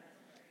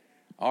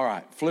All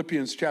right,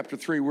 Philippians chapter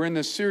 3. We're in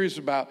this series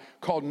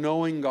called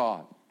Knowing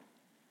God.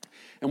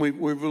 And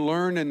we've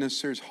learned in this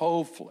series,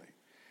 hopefully,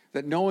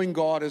 that knowing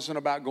God isn't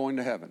about going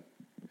to heaven.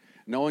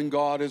 Knowing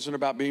God isn't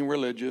about being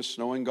religious.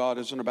 Knowing God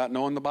isn't about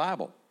knowing the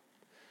Bible.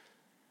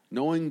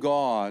 Knowing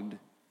God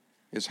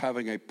is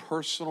having a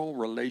personal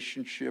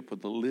relationship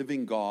with the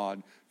living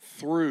God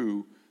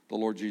through the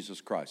Lord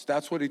Jesus Christ.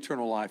 That's what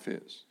eternal life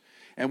is.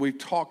 And we've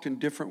talked in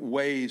different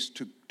ways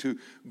to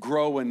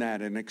grow in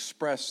that and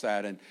express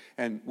that.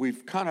 And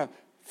we've kind of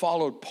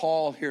followed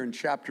Paul here in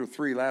chapter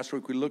 3. Last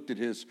week we looked at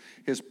his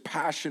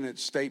passionate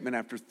statement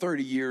after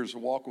 30 years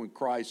of walking with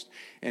Christ.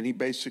 And he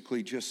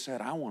basically just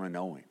said, I want to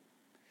know him.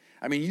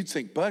 I mean, you'd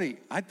think, buddy,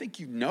 I think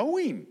you know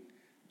him.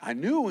 I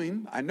know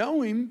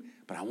him,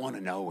 but I want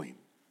to know him.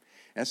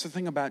 That's the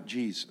thing about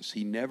Jesus.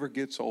 He never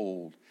gets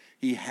old.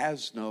 He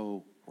has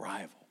no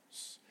rivals.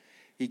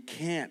 He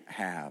can't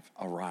have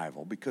a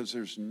rival because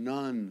there's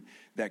none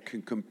that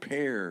can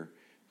compare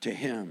to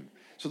him.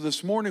 So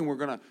this morning we're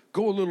going to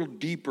go a little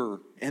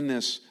deeper in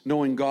this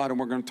knowing God, and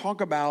we're going to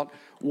talk about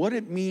what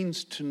it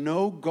means to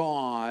know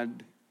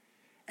God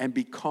and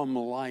become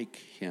like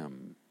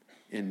him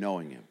in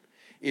knowing him.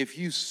 If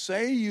you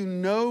say you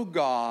know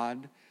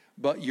God,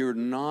 but you're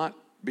not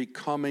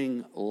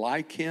becoming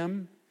like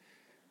him,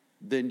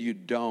 then you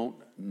don't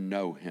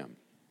know him.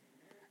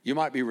 You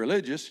might be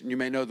religious and you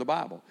may know the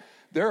Bible.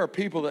 There are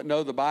people that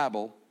know the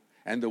Bible,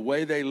 and the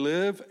way they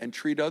live and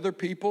treat other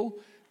people,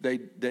 they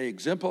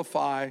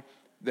exemplify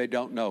they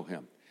don't know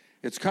him.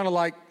 It's kind of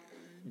like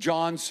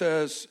John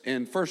says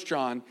in 1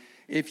 John,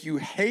 if you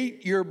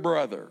hate your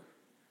brother,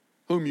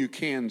 whom you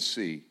can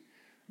see,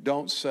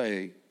 don't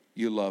say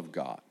you love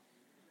God.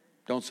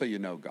 Don't say you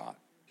know God.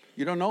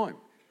 You don't know him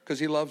because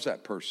he loves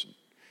that person.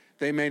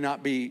 They may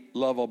not be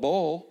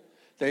lovable.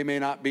 They may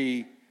not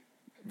be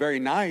very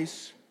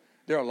nice.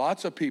 There are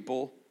lots of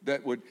people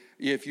that would,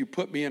 if you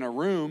put me in a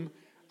room,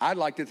 I'd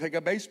like to take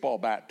a baseball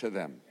bat to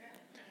them.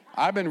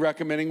 I've been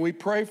recommending we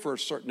pray for a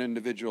certain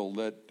individual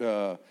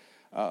that,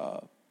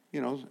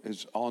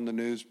 is on the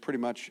news pretty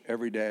much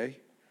every day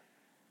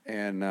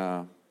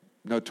and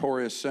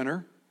notorious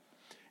sinner.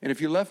 And if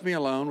you left me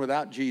alone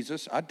without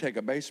Jesus, I'd take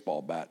a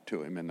baseball bat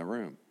to him in the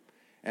room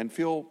and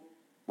feel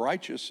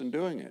righteous in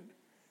doing it.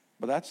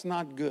 But that's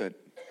not good,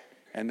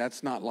 and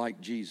that's not like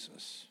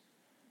Jesus.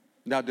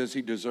 Now, does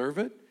he deserve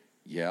it?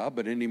 Yeah,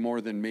 but any more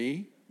than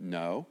me?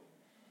 No.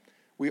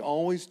 We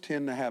always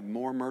tend to have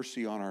more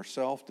mercy on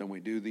ourselves than we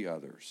do the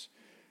others.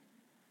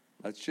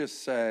 Let's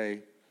just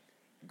say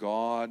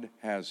God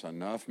has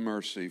enough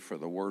mercy for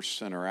the worst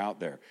sinner out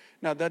there.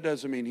 Now, that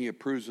doesn't mean he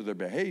approves of their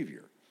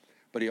behavior,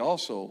 but he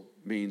also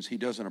means he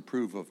doesn't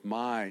approve of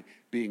my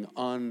being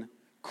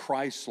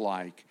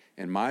un-Christ-like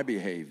in my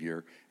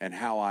behavior and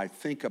how I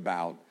think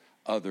about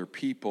other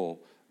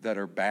people that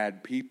are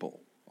bad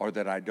people or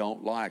that I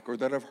don't like or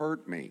that have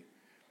hurt me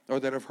or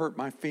that have hurt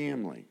my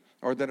family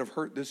or that have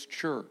hurt this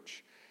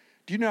church.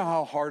 Do you know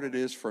how hard it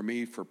is for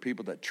me for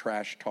people that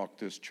trash talk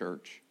this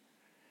church?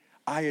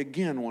 I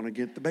again want to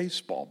get the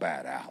baseball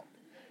bat out.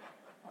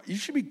 You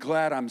should be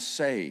glad I'm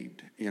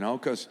saved,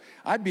 because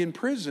I'd be in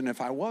prison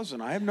if I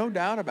wasn't. I have no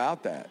doubt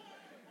about that.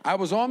 I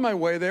was on my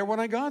way there when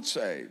I got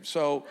saved.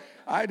 So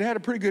I'd had a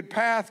pretty good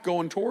path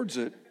going towards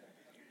it.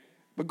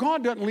 But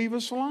God doesn't leave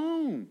us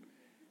alone.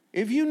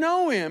 If you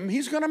know him,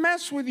 he's going to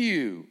mess with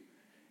you.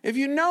 If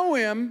you know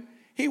him,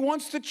 he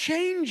wants to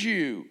change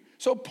you.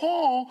 So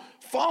Paul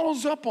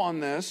follows up on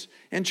this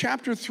in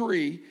chapter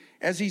 3,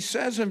 as he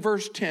says in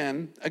verse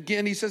 10.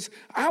 Again, he says,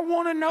 I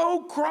want to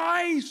know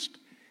Christ.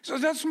 So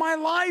that's my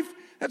life.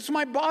 That's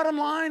my bottom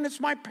line. It's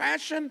my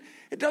passion.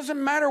 It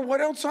doesn't matter what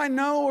else I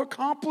know or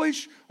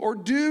accomplish or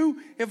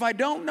do. If I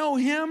don't know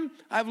him,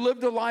 I've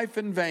lived a life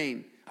in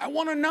vain. I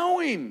want to know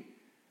him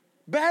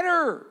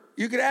better.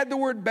 You could add the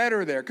word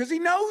better there because he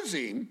knows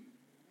him,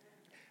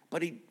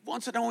 but he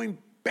wants to know him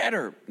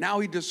better. Now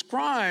he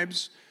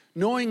describes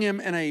knowing him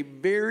in a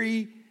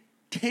very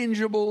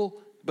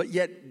tangible but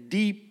yet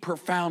deep,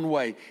 profound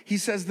way. He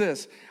says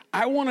this,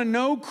 I want to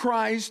know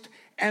Christ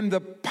and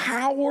the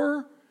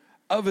power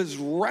of his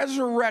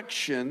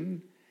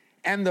resurrection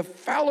and the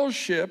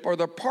fellowship or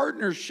the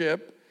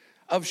partnership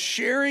of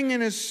sharing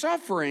in his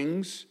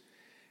sufferings,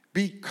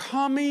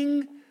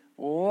 becoming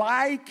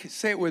like,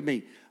 say it with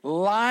me,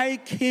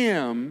 like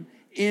him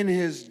in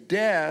his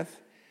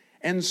death,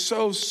 and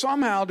so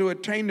somehow to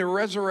attain the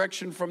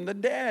resurrection from the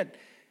dead.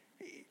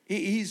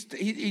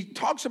 He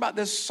talks about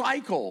this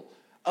cycle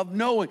of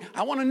knowing.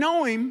 I want to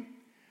know him,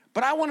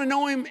 but I want to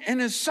know him in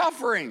his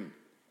suffering.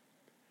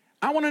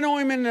 I want to know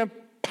him in the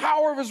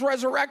power of his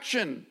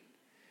resurrection.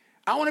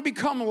 I want to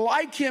become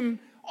like him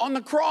on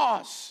the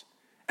cross.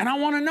 And I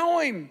want to know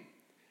him.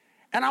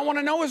 And I want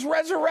to know his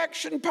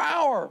resurrection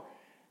power.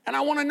 And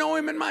I want to know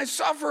him in my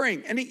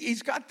suffering. And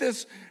he's got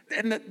this,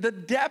 and the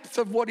depth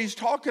of what he's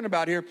talking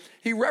about here.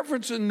 He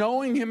references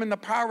knowing him in the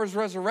power of his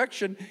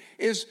resurrection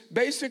is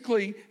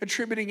basically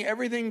attributing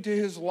everything to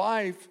his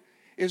life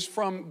is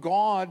from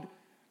God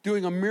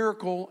doing a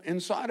miracle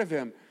inside of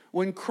him.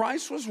 When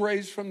Christ was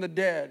raised from the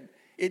dead,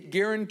 it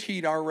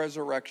guaranteed our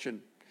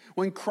resurrection.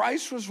 When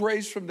Christ was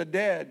raised from the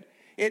dead,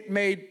 it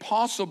made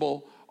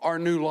possible our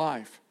new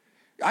life.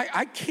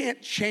 I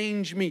can't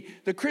change me.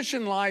 The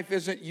Christian life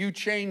isn't you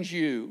change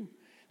you.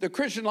 The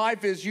Christian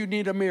life is you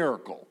need a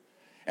miracle.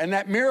 And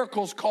that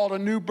miracle is called a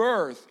new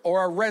birth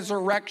or a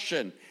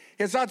resurrection.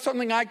 It's not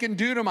something I can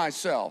do to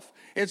myself.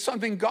 It's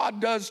something God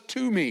does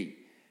to me.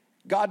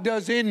 God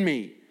does in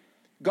me.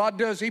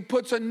 He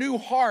puts a new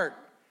heart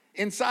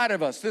inside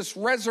of us. This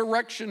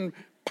resurrection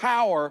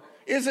power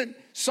isn't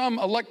some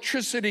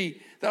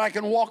electricity that I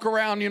can walk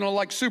around,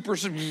 like super.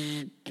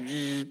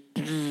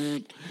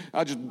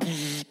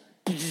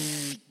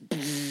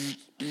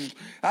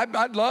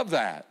 I'd love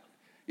that,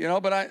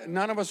 but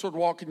none of us would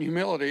walk in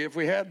humility if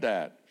we had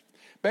that.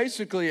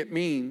 Basically, it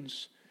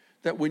means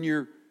that when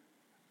you're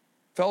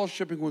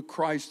fellowshipping with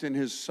Christ in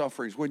his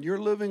sufferings, when you're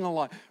living a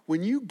life,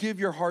 when you give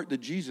your heart to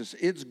Jesus,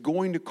 it's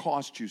going to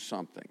cost you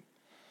something.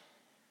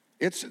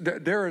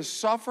 There is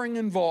suffering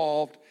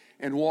involved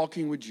in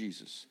walking with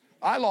Jesus.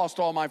 I lost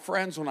all my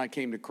friends when I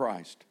came to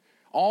Christ,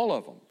 all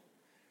of them,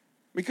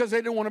 because they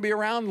didn't want to be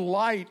around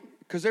light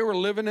because they were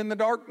living in the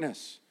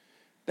darkness.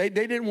 They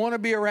didn't want to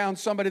be around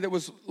somebody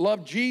that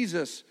loved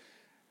Jesus,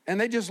 and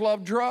they just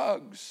loved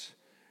drugs.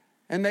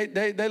 And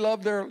they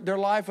loved their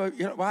life.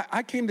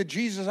 I came to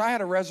Jesus. I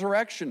had a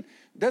resurrection.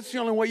 That's the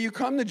only way you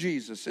come to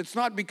Jesus. It's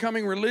not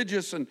becoming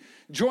religious and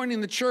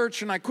joining the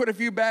church and I quit a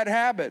few bad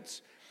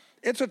habits.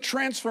 It's a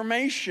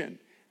transformation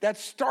that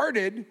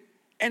started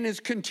and is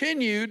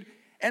continued.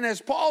 And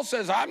as Paul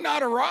says, I'm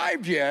not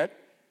arrived yet,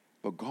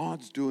 but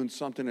God's doing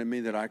something in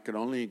me that I could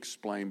only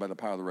explain by the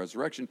power of the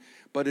resurrection.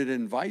 But it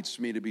invites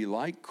me to be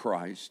like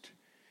Christ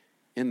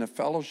in the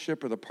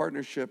fellowship or the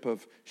partnership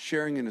of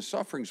sharing in his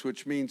sufferings,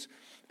 which means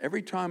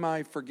every time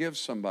I forgive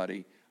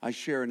somebody, I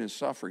share in his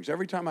sufferings.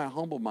 Every time I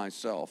humble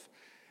myself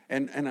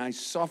and I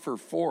suffer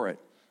for it,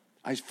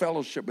 I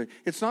fellowship.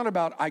 It's not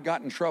about I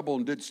got in trouble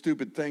and did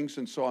stupid things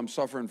and so I'm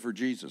suffering for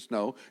Jesus.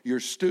 No, you're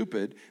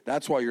stupid.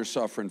 That's why you're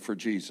suffering for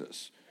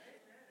Jesus.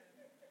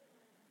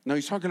 No,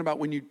 he's talking about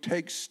when you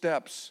take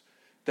steps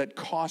that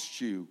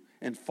cost you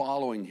in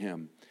following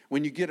him.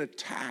 When you get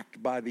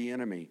attacked by the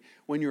enemy,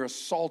 when you're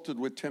assaulted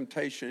with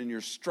temptation and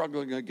you're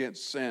struggling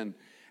against sin,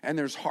 and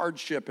there's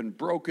hardship and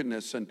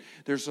brokenness, and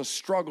there's a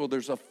struggle,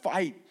 there's a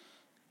fight.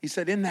 He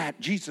said, in that,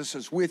 Jesus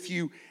is with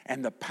you,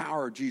 and the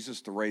power of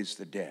Jesus to raise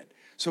the dead.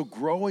 So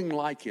growing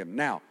like him.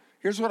 Now,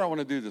 here's what I want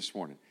to do this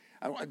morning.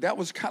 That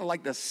was kind of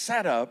like the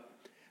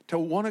setup to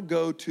want to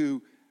go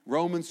to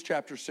Romans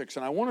chapter 6,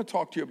 and I want to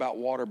talk to you about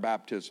water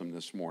baptism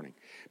this morning,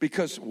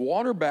 because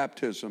water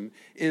baptism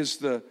is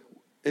the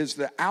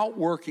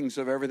outworkings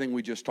of everything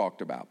we just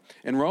talked about.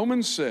 In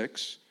Romans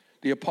 6,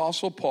 the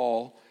Apostle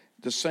Paul,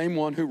 the same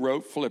one who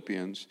wrote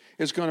Philippians,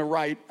 is going to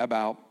write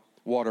about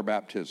water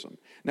baptism.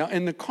 Now,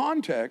 in the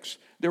context,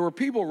 there were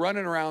people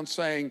running around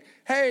saying,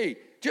 hey,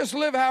 just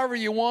live however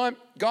you want.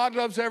 God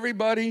loves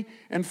everybody.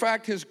 In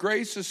fact, his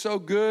grace is so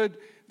good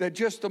that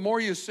just the more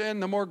you sin,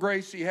 the more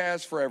grace he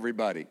has for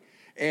everybody.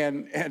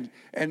 And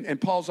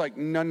Paul's like,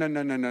 no,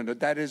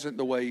 that isn't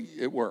the way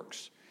it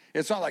works.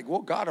 It's not like,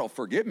 well, God will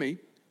forgive me.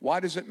 Why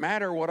does it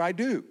matter what I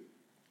do?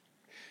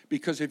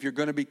 Because if you're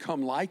going to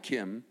become like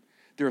him,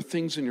 there are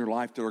things in your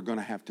life that are going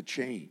to have to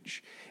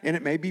change. And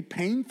it may be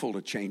painful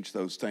to change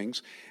those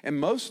things. And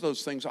most of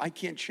those things I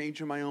can't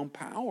change in my own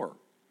power.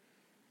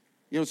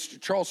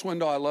 Charles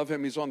Swindoll, I love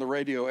him. He's on the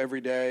radio every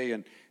day.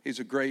 And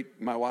he's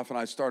my wife and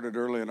I started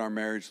early in our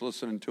marriage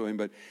listening to him.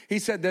 But he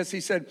said this,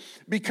 he said,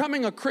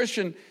 becoming a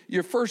Christian,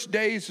 your first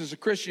days as a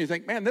Christian, you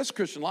think, man, this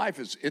Christian life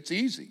it's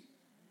easy.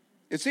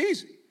 It's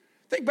easy.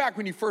 Think back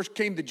when you first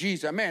came to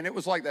Jesus. Man, it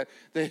was like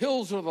the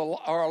hills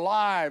are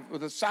alive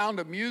with the sound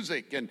of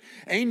music, and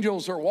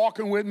angels are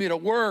walking with me to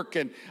work,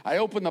 and I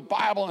open the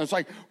Bible, and it's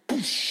like,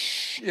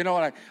 whoosh, and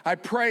I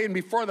pray, and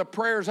before the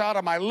prayer's out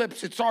of my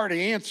lips, it's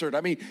already answered.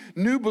 I mean,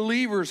 new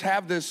believers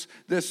have this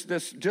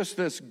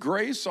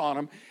grace on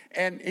them.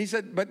 And he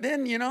said, but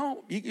then,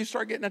 you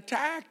start getting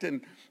attacked,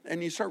 and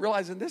you start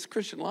realizing this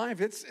Christian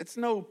life, it's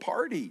no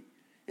party.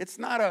 It's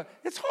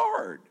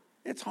hard.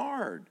 It's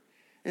hard.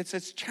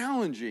 It's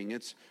challenging.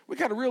 We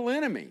got a real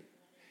enemy.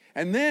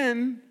 And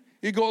then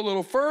you go a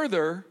little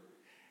further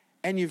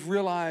and you've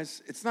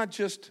realized it's not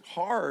just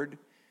hard.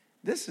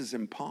 This is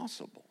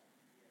impossible.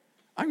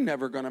 I'm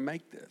never going to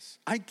make this.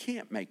 I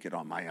can't make it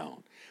on my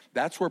own.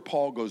 That's where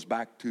Paul goes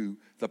back to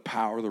the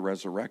power of the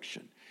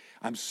resurrection.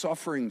 I'm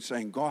suffering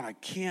saying, God, I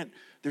can't.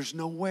 There's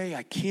no way.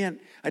 I can't.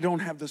 I don't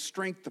have the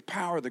strength, the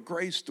power, the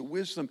grace, the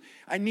wisdom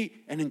I need.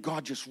 And then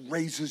God just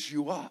raises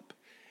you up.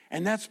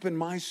 And that's been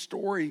my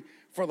story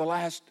for the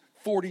last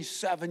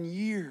 47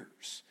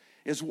 years,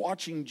 is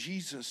watching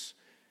Jesus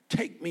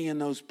take me in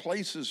those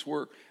places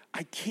where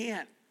I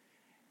can't,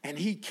 and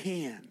he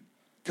can,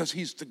 because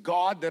he's the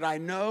God that I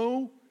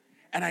know,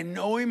 and I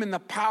know him in the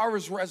power of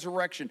his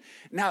resurrection.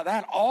 Now,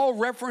 that all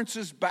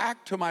references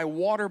back to my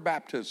water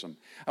baptism.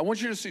 I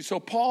want you to see. So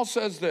Paul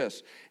says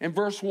this in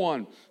verse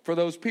 1, for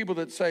those people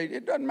that say,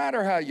 it doesn't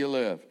matter how you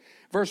live.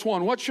 Verse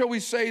 1, what shall we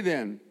say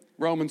then?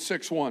 Romans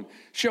 6:1.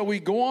 Shall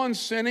we go on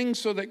sinning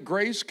so that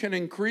grace can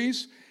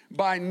increase?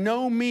 by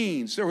no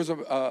means. There was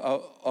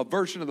a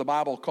version of the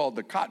Bible called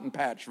the Cotton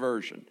Patch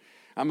Version.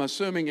 I'm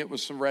assuming it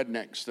was some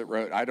rednecks that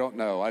wrote. I don't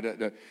know.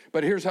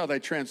 But here's how they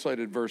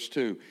translated verse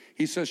 2.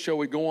 He says, shall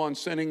we go on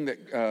sinning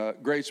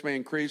that grace may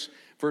increase?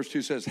 Verse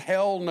 2 says,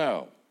 hell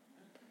no.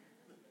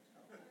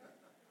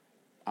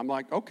 I'm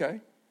like,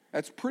 okay.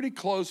 That's pretty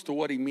close to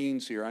what he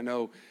means here. I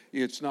know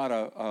it's not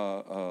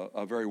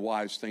a very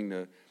wise thing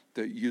to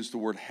use the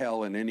word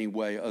hell in any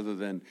way other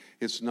than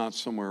it's not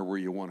somewhere where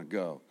you want to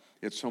go.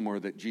 It's somewhere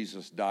that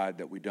Jesus died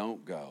that we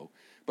don't go.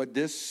 But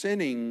this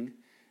sinning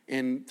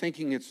and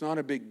thinking it's not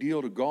a big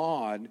deal to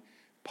God,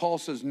 Paul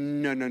says,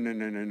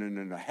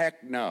 no,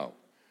 heck no.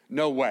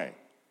 No way.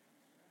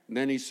 And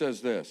then he says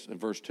this in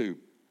verse 2.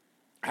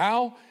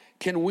 How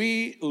can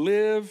we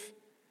live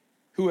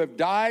who have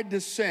died to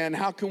sin,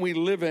 how can we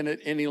live in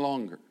it any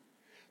longer?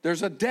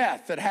 There's a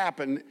death that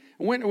happened.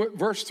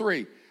 Verse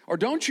 3, or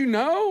don't you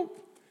know?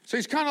 So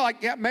he's kind of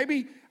like, yeah,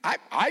 maybe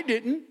I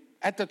didn't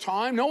at the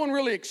time. No one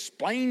really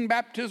explained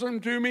baptism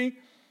to me.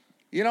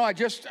 You know,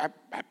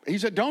 he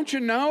said, don't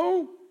you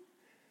know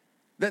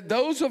that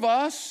those of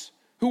us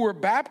who were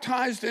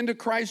baptized into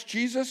Christ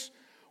Jesus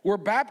were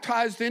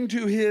baptized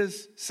into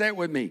his, say it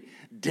with me,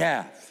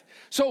 death.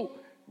 So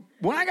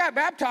when I got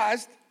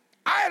baptized,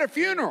 I had a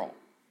funeral.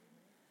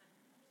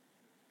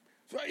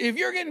 So if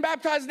you're getting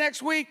baptized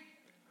next week,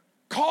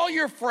 call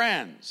your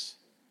friends.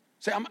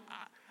 Say,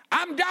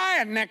 I'm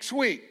dying next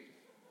week,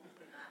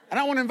 and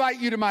I want to invite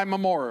you to my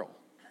memorial.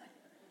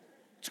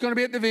 It's going to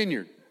be at the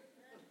Vineyard.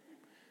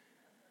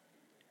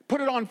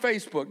 Put it on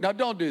Facebook. Now,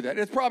 don't do that.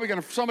 It's probably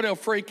somebody will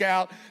freak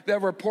out. They'll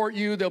report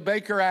you. They'll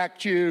Baker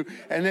Act you,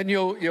 and then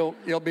you'll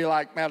be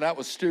like, man, that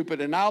was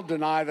stupid, and I'll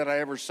deny that I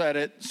ever said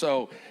it.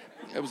 So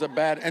it was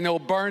and they'll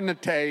burn the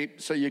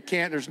tape, so you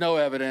can't, there's no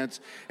evidence.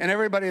 And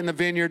everybody in the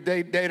Vineyard,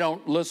 they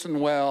don't listen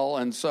well,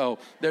 and so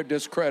they're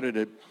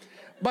discredited.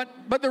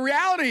 But the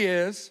reality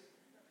is,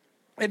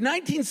 in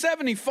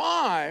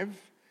 1975,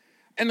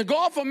 in the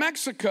Gulf of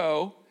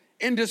Mexico,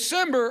 in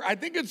December, I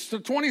think it's the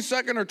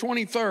 22nd or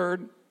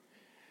 23rd,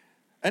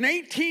 an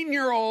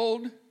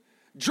 18-year-old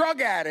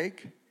drug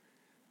addict,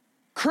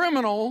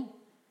 criminal,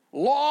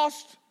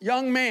 lost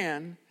young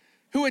man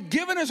who had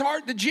given his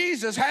heart to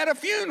Jesus had a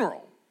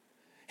funeral.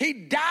 He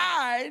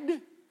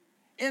died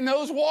in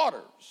those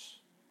waters.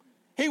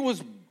 He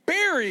was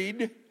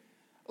buried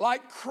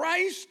like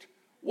Christ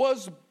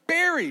was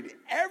buried.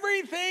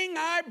 Everything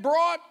I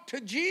brought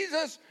to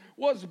Jesus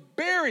was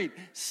buried.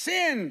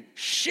 Sin,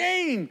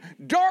 shame,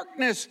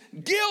 darkness,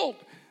 guilt,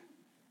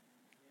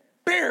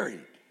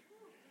 buried.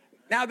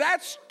 Now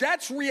that's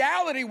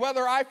reality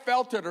whether I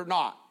felt it or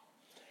not.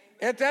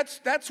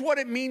 That's what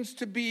it means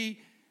to be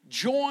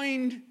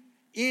joined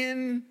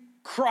in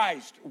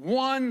Christ,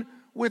 one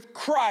with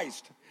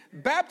Christ.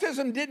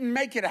 Baptism didn't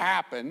make it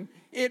happen.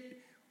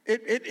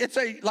 It's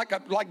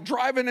like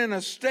driving in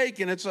a stake,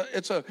 and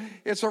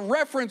it's a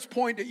reference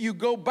point that you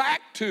go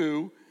back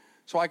to,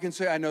 so I can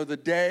say I know the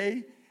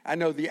day, I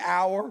know the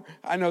hour,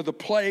 I know the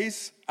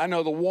place, I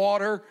know the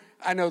water,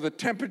 I know the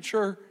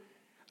temperature.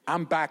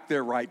 I'm back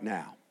there right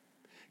now.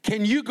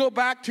 Can you go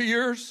back to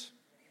yours?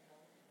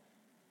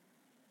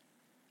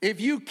 If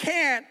you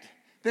can't,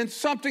 then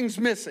something's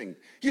missing.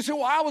 You say,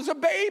 well, I was a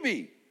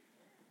baby.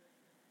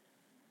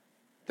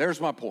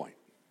 There's my point.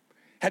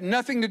 Had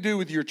nothing to do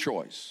with your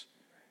choice.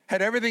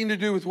 Had everything to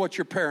do with what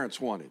your parents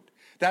wanted.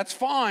 That's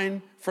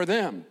fine for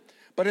them.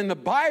 But in the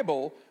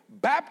Bible,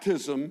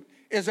 baptism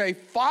is a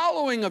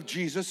following of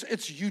Jesus.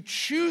 It's you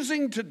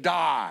choosing to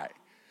die.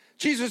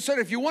 Jesus said,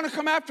 if you want to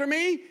come after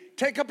me,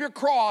 take up your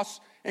cross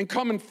and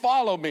come and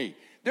follow me.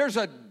 There's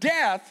a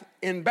death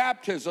in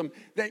baptism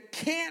that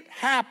can't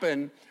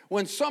happen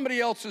when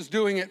somebody else is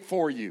doing it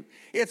for you.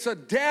 It's a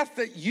death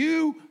that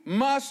you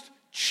must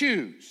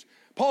choose.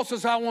 Paul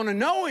says, I want to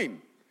know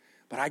him,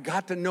 but I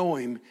got to know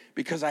him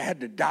because I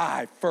had to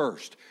die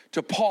first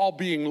to Paul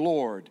being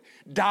Lord,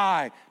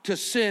 die to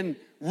sin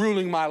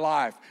ruling my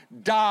life,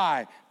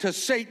 die to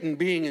Satan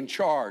being in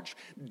charge,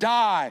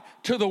 die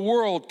to the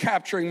world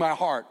capturing my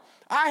heart.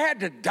 I had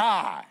to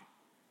die.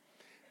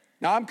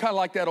 Now, I'm kind of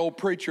like that old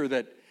preacher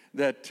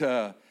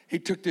that he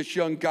took this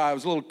young guy, who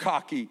was a little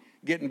cocky,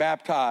 getting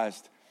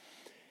baptized,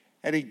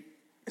 and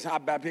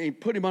he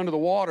put him under the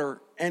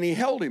water, and he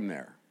held him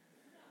there.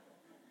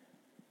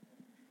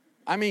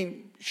 I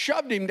mean,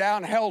 shoved him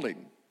down, held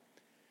him.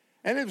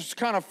 And it was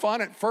kind of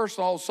fun at first.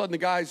 All of a sudden, the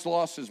guy's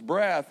lost his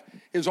breath.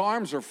 His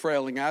arms are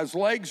frailing out. His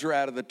legs are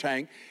out of the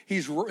tank.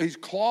 He's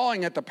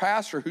clawing at the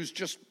pastor, who's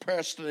just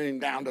pressing him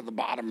down to the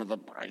bottom of the...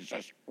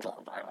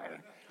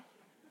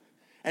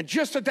 And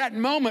just at that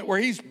moment where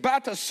he's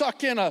about to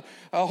suck in a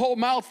whole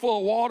mouthful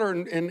of water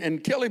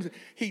and kill him,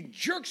 he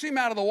jerks him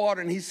out of the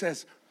water and he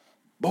says,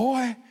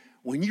 boy,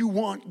 when you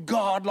want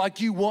God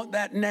like you want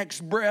that next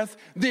breath,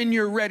 then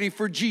you're ready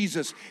for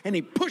Jesus. And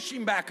he pushed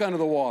him back under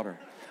the water.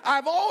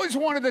 I've always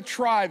wanted to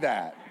try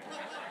that.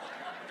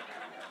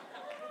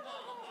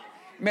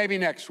 Maybe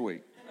next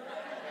week.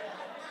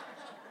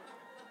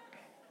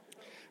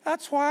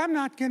 That's why I'm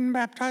not getting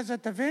baptized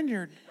at the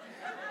Vineyard.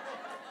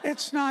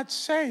 It's not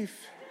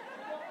safe.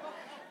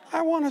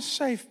 I want a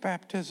safe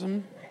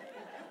baptism.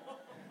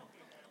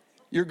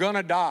 You're going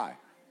to die.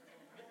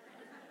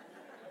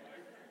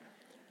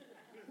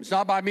 It's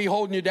not by me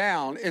holding you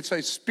down. It's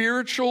a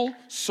spiritual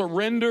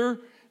surrender.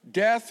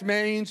 Death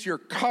means you're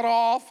cut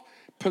off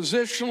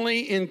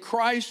positionally in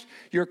Christ.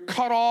 You're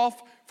cut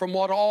off from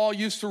what all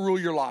used to rule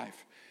your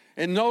life.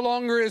 And no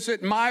longer is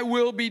it my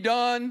will be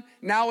done.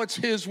 Now it's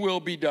his will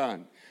be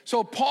done.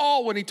 So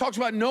Paul, when he talks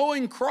about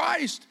knowing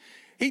Christ,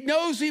 he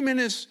knows him in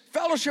his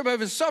fellowship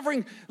of his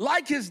suffering,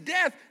 like his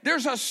death.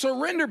 There's a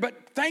surrender,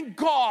 but thank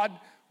God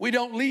we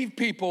don't leave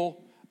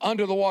people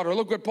under the water.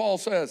 Look what Paul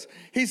says.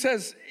 He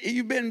says,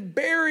 you've been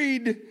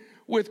buried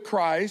with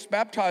Christ,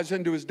 baptized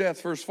into his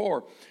death, verse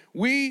 4.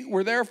 We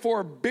were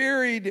therefore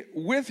buried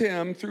with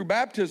him through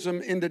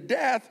baptism into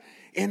death,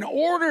 in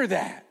order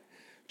that,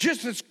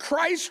 just as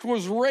Christ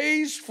was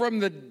raised from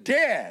the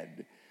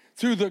dead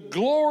through the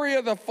glory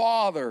of the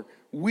Father,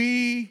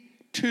 we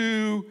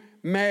too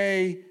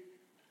may,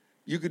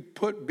 you could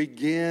put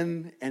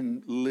begin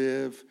and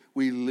live,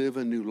 we live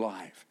a new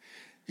life.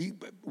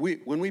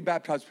 When we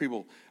baptize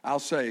people, I'll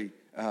say,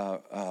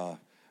 I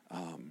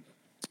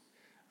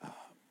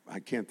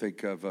can't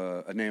think of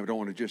a name. I don't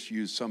want to just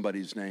use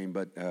somebody's name,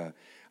 but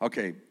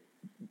okay,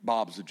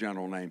 Bob's the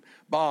general name.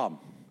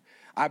 Bob,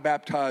 I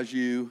baptize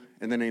you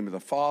in the name of the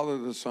Father,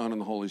 the Son, and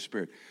the Holy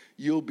Spirit.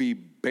 You'll be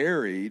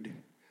buried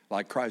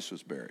like Christ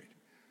was buried.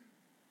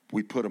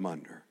 We put him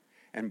under.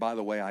 And by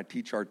the way, I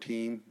teach our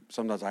team.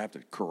 Sometimes I have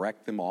to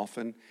correct them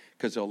often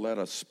because they'll let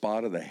a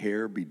spot of the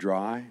hair be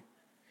dry.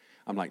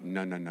 I'm like,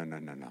 no.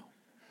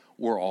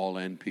 We're all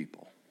in,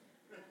 people.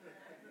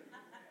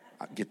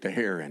 Get the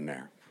hair in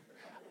there.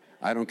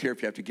 I don't care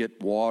if you have to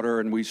get water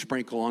and we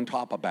sprinkle on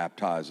top of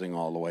baptizing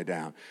all the way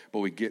down, but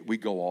we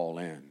go all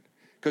in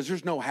because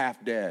there's no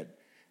half dead.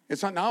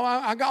 It's not. No,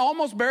 I got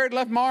almost buried,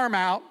 left my arm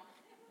out.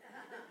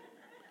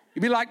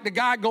 You'd be like the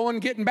guy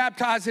getting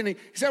baptized, and he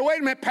said, "Wait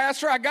a minute,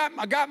 Pastor, I got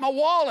my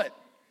wallet."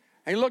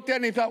 And he looked at it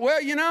and he thought, "Well,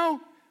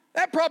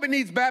 that probably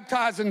needs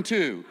baptizing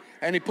too,"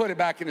 and he put it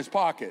back in his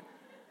pocket.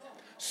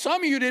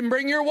 Some of you didn't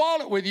bring your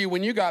wallet with you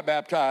when you got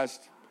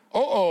baptized.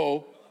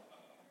 All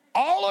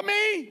of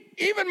me?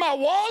 Even my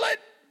wallet?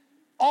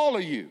 All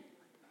of you.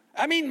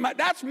 I mean,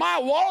 that's my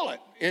wallet.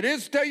 It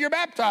is till you're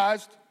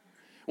baptized.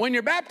 When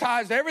you're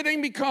baptized,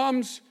 everything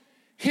becomes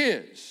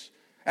his.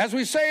 As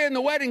we say in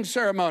the wedding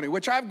ceremony,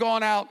 which I've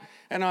gone out,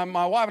 and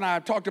my wife and I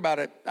have talked about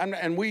it,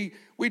 and we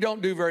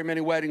don't do very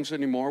many weddings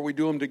anymore. We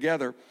do them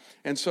together.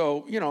 And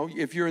so,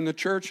 if you're in the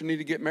church and need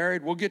to get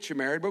married, we'll get you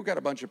married. But we've got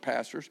a bunch of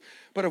pastors.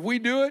 But if we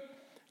do it,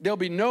 there'll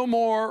be no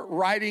more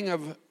writing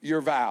of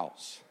your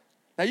vows.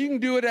 Now, you can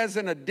do it as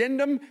an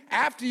addendum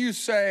after you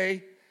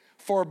say,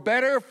 for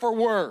better, for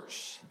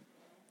worse,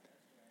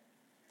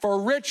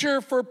 for richer,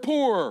 for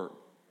poorer.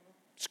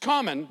 It's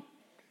coming.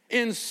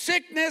 In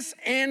sickness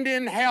and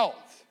in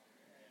health,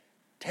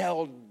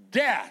 till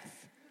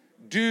death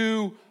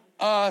do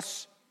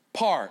us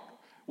part.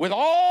 With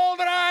all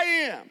that I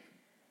am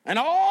and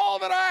all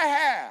that I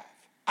have,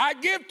 I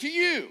give to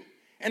you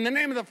in the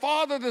name of the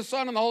Father, the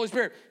Son, and the Holy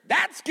Spirit.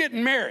 That's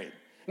getting married.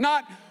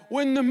 Not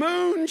when the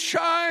moon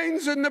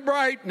shines in the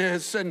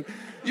brightness and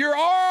your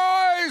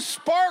eyes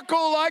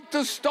sparkle like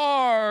the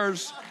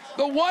stars,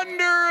 the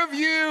wonder of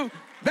you.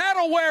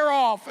 That'll wear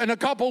off in a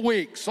couple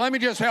weeks. Let me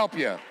just help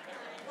you.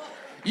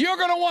 You're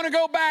going to want to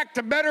go back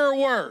to better or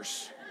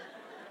worse.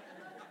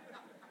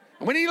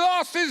 When he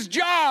lost his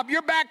job,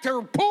 you're back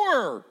to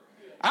poorer.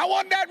 I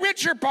want that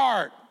richer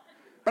part,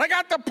 but I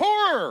got the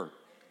poorer.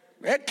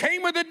 It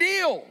came with a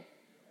deal.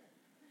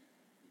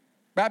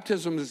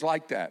 Baptism is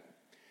like that.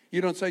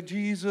 You don't say,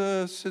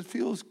 Jesus, it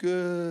feels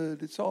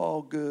good. It's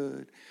all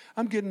good.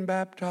 I'm getting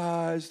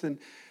baptized and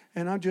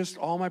I'm just,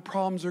 all my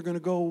problems are going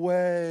to go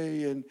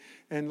away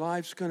and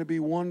life's going to be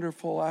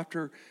wonderful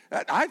after.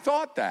 I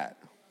thought that.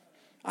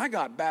 I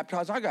got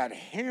baptized. I got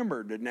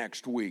hammered the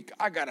next week.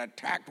 I got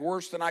attacked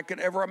worse than I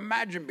could ever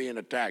imagine being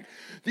attacked.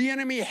 The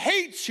enemy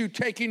hates you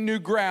taking new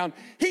ground.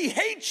 He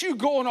hates you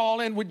going all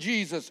in with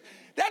Jesus.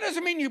 That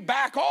doesn't mean you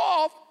back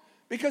off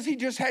because he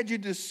just had you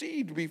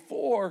deceived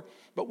before.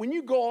 But when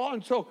you go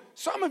on, so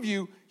some of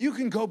you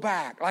can go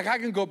back. Like I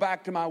can go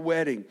back to my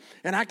wedding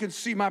and I can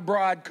see my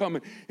bride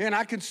coming and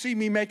I can see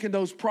me making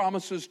those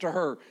promises to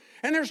her.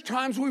 And there's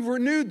times we've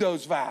renewed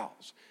those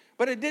vows.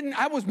 But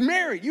I was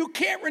married. You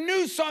can't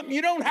renew something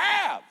you don't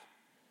have.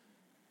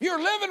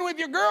 You're living with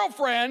your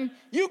girlfriend,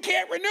 you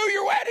can't renew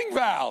your wedding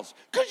vows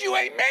because you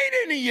ain't made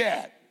any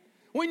yet.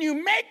 When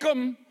you make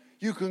them,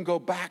 you can go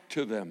back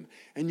to them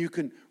and you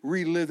can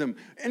relive them.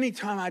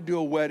 Anytime I do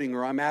a wedding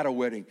or I'm at a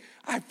wedding,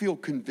 I feel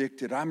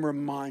convicted. I'm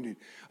reminded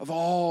of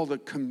all the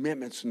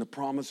commitments and the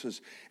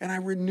promises, and I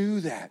renew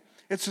that.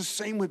 It's the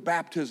same with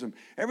baptism.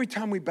 Every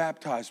time we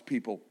baptize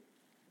people,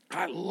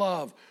 I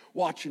love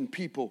watching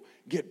people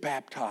get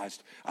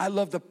baptized. I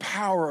love the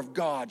power of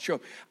God.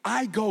 So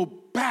I go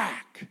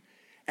back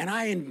and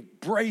I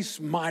embrace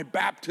my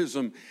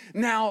baptism.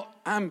 Now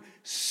I'm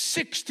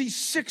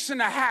 66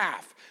 and a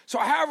half. So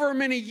however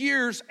many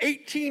years,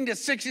 18 to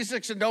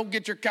 66, and don't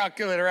get your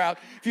calculator out.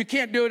 If you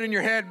can't do it in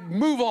your head,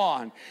 move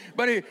on.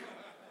 But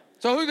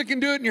So who can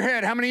do it in your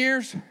head? How many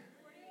years?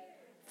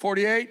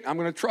 48? I'm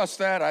going to trust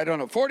that. I don't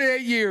know.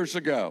 48 years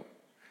ago.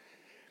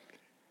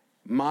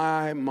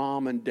 My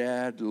mom and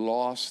dad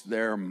lost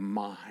their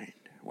mind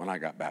when I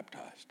got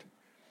baptized.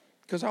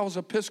 Because I was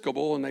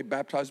Episcopal and they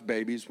baptized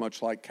babies,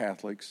 much like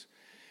Catholics.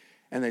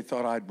 And they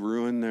thought I'd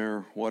ruin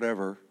their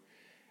whatever.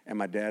 And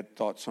my dad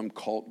thought some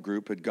cult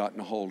group had gotten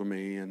a hold of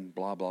me and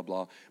blah, blah,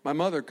 blah. My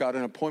mother got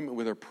an appointment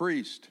with her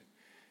priest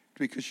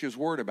because she was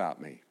worried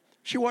about me.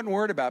 She wasn't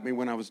worried about me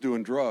when I was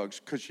doing drugs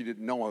because she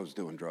didn't know I was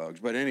doing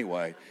drugs. But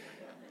anyway,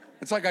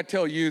 it's like I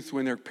tell youth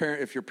when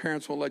if your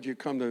parents won't let you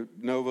come to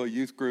Nova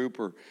youth group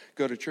or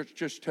go to church,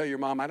 just tell your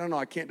mom, I don't know,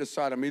 I can't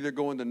decide. I'm either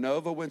going to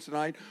Nova Wednesday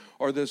night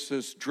or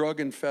this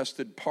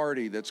drug-infested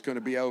party that's going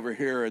to be over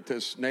here at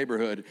this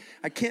neighborhood.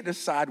 I can't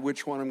decide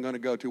which one I'm going to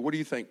go to. What do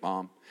you think,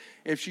 Mom?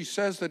 If she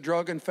says the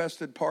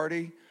drug-infested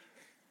party,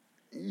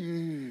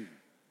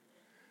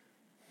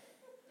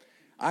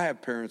 I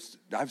have parents,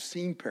 I've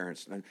seen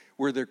parents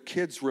where their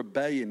kids'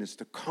 rebellion is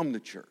to come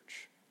to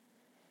church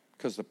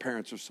because the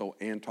parents are so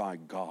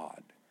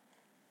anti-God.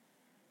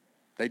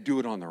 They do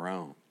it on their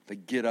own. They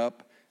get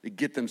up, they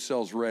get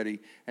themselves ready,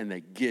 and they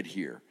get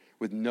here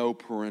with no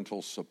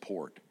parental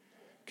support.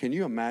 Can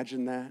you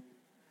imagine that?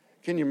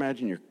 Can you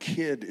imagine your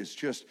kid is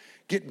just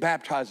getting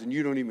baptized and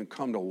you don't even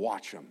come to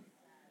watch them?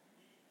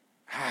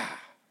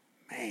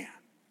 Man.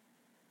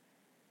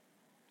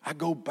 I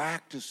go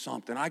back to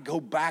something. I go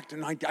back to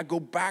 19. I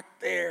go back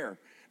there.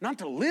 Not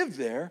to live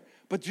there,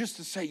 but just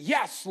to say,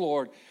 yes,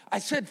 Lord. I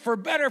said, for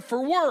better,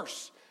 for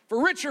worse,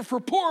 for richer, for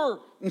poorer,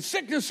 in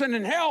sickness and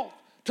in health,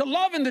 to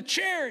love and to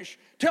cherish,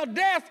 till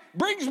death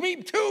brings me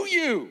to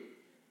you.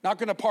 Not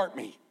going to part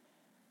me.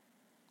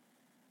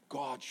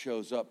 God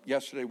shows up.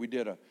 Yesterday we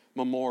did a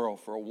memorial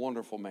for a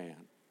wonderful man.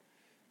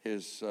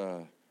 His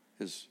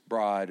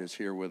bride is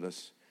here with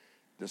us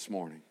this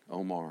morning,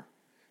 Omar.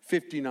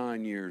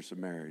 59 years of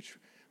marriage.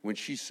 When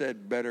she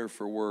said better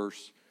for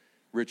worse,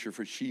 richer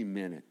for, she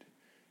meant it.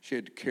 She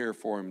had to care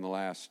for him the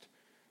last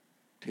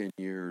 10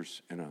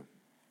 years in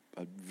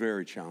a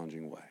very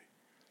challenging way.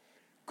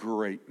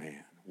 Great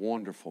man,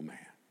 wonderful man.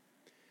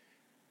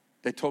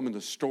 They told me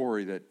the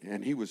story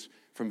and he was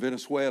from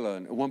Venezuela,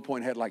 and at one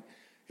point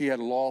he had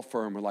a law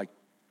firm with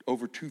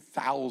over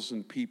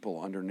 2,000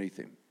 people underneath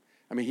him.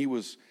 I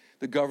mean,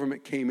 the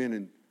government came in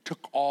and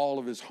took all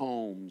of his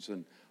homes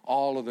and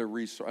all of their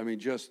resources. I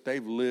mean,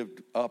 they've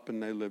lived up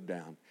and they lived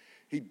down.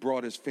 He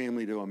brought his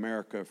family to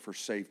America for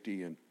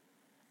safety.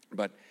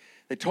 But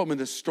they told me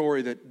this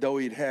story that though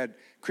he'd had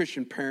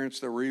Christian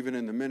parents that were even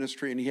in the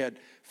ministry and he had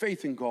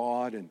faith in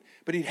God,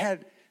 but he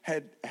had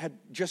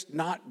just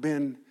not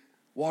been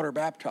water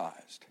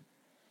baptized.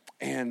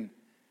 And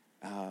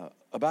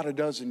about a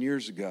dozen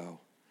years ago,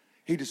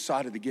 he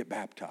decided to get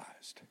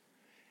baptized.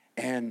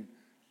 And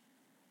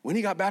when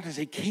he got baptized,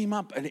 he came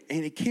up and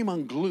he came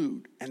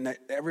unglued. And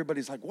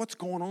everybody's like, what's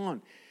going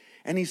on?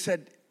 And he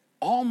said,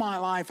 all my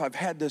life I've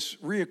had this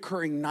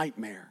reoccurring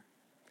nightmare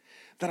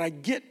that I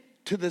get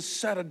to this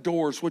set of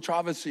doors, which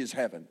obviously is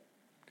heaven.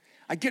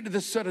 I get to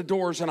this set of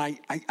doors and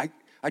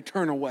I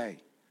turn away.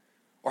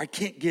 Or I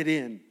can't get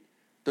in.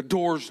 The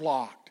door's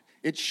locked.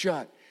 It's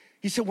shut.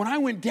 He said, when I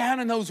went down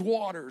in those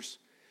waters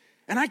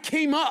and I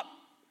came up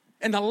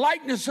in the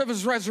likeness of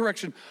his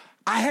resurrection,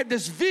 I had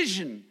this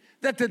vision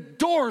that the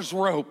doors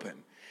were open.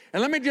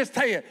 And let me just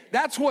tell you,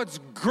 that's what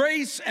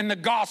grace and the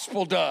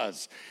gospel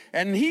does.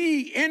 And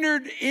he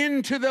entered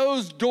into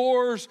those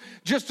doors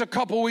just a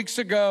couple weeks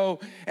ago,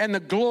 and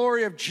the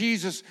glory of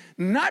Jesus,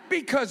 not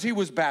because he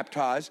was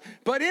baptized,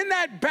 but in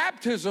that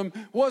baptism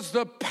was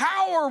the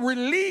power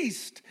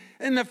released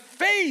and the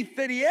faith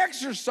that he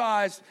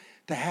exercised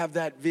to have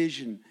that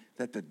vision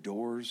that the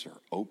doors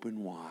are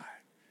open wide.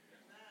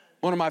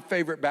 One of my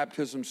favorite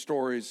baptism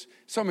stories,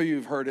 some of you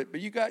have heard it, but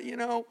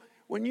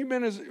when you've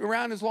been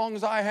around as long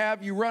as I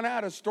have, you run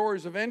out of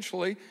stories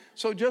eventually.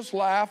 So just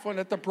laugh when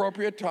at the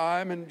appropriate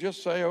time and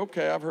just say,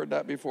 okay, I've heard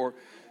that before.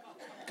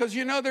 Because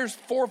there's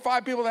 4 or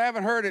 5 people that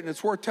haven't heard it, and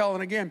it's worth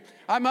telling again.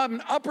 I'm up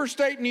in upper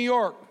state New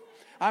York.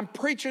 I'm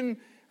preaching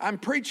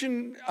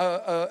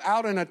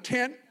out in a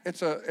tent.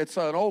 It's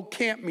an old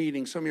camp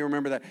meeting. Some of you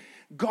remember that.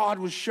 God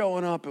was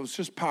showing up. It was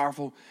just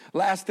powerful.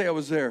 Last day I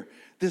was there,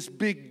 this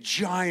big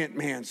giant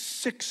man,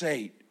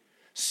 6'8",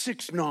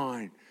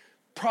 6'9",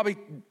 probably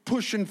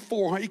pushing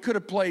 400. He could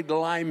have played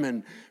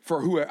lineman for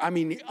whoever. I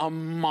mean, a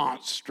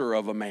monster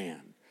of a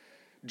man.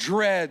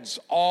 Dreads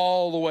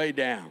all the way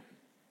down.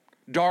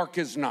 Dark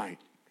as night.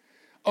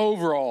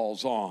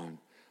 Overalls on.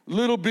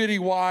 Little bitty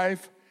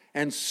wife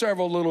and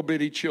several little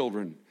bitty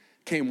children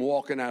came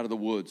walking out of the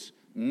woods.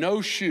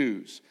 No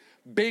shoes.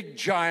 Big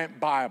giant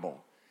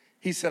Bible.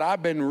 He said,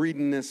 I've been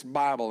reading this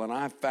Bible and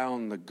I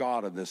found the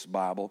God of this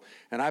Bible,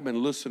 and I've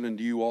been listening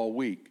to you all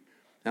week.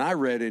 And I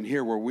read in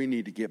here where we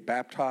need to get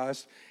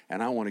baptized,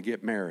 and I want to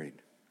get married.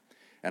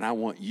 And I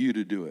want you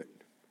to do it.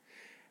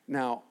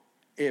 Now,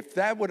 if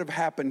that would have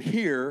happened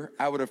here,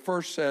 I would have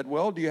first said,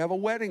 well, do you have a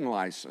wedding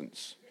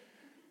license?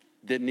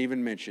 Didn't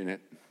even mention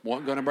it.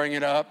 Wasn't going to bring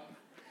it up.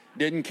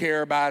 Didn't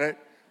care about it.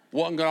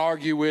 Wasn't going to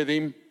argue with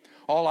him.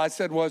 All I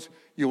said was,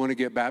 you want to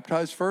get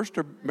baptized first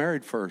or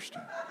married first?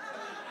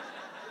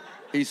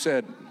 He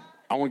said,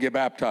 I want to get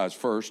baptized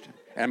first,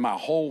 and my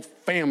whole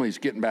family's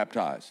getting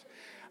baptized.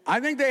 I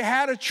think they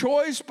had a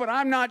choice, but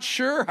I'm not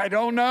sure. I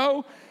don't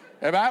know.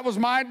 If that was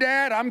my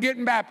dad, I'm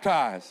getting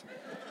baptized.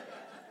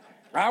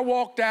 I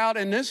walked out,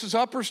 and this is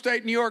upper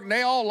state New York, and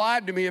they all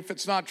lied to me. If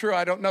it's not true,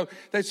 I don't know.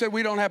 They said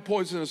we don't have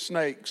poisonous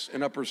snakes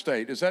in upper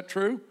state. Is that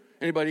true?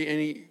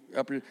 Anybody,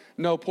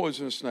 no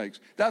poisonous snakes.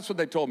 That's what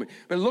they told me.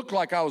 But it looked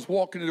like I was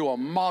walking into a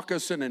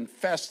moccasin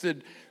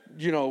infested,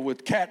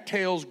 with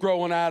cattails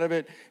growing out of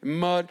it,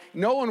 mud.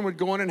 No one would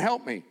go in and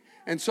help me.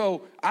 And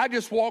so I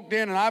just walked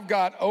in, and I've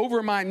got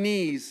over my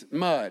knees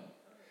mud.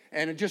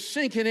 And it just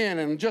sinking in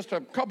and just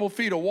a couple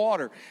feet of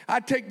water.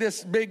 I take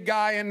this big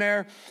guy in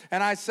there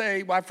and I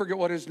say, I forget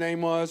what his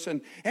name was.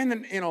 And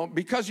then,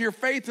 because of your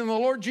faith in the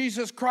Lord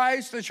Jesus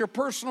Christ as your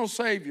personal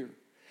Savior.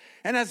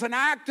 And as an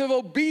act of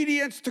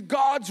obedience to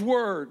God's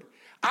word,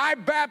 I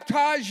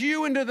baptize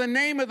you into the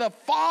name of the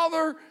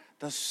Father,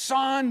 the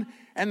Son,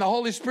 and the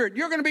Holy Spirit.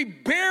 You're going to be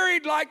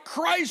buried like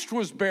Christ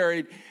was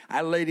buried.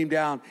 I laid him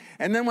down.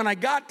 And then when I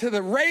got to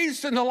the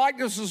raised in the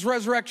likeness of his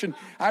resurrection,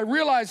 I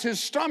realized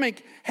his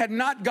stomach had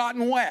not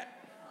gotten wet.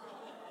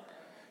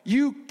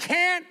 You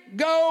can't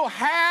go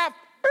half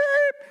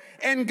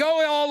beep and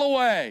go all the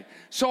way.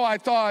 So I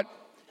thought,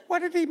 what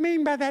did he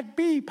mean by that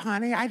beep,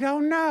 honey? I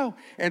don't know.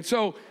 And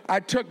so I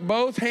took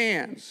both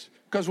hands,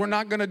 because we're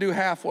not going to do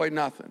halfway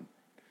nothing.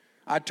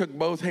 I took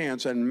both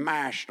hands and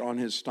mashed on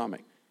his stomach,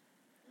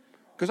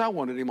 because I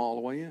wanted him all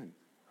the way in.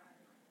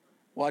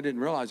 Well, I didn't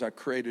realize I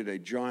created a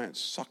giant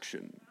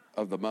suction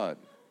of the mud.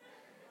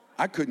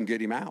 I couldn't get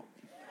him out.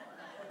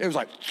 It was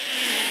like,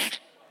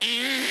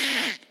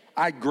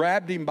 I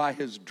grabbed him by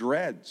his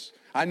dreads.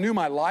 I knew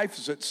my life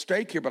is at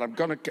stake here, but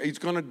he's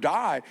going to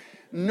die.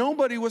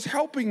 Nobody was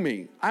helping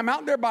me. I'm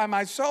out there by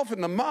myself in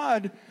the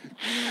mud.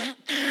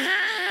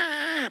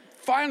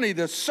 Finally,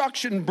 the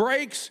suction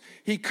breaks.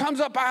 He comes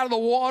up out of the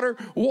water.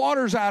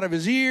 Water's out of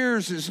his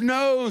ears, his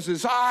nose,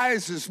 his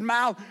eyes, his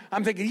mouth.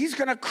 I'm thinking, he's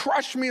going to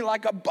crush me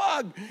like a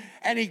bug.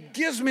 And he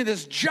gives me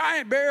this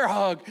giant bear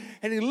hug.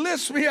 And he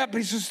lifts me up.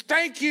 He says,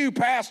 thank you,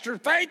 Pastor.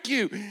 Thank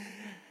you.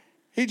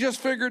 He just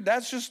figured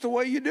that's just the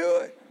way you do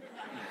it.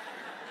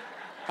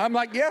 I'm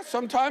like, yes,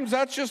 sometimes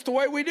that's just the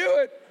way we do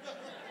it.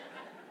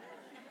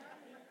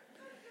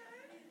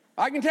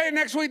 I can tell you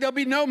next week there'll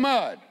be no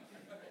mud.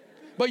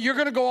 But you're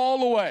going to go all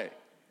the way.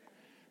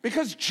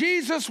 Because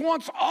Jesus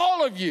wants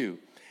all of you.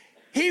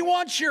 He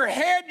wants your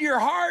head, your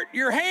heart,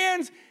 your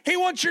hands. He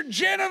wants your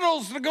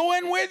genitals to go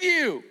in with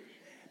you.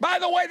 By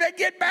the way, they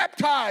get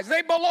baptized.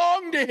 They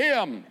belong to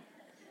him.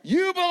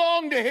 You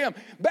belong to him.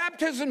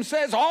 Baptism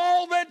says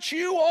all that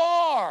you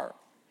are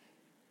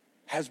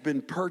has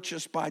been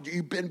purchased by you.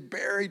 You've been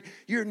buried.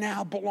 You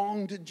now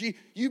belong to Jesus.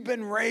 You've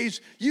been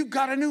raised. You've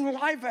got a new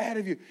life ahead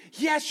of you.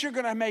 Yes, you're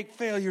going to make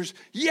failures.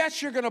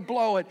 Yes, you're going to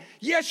blow it.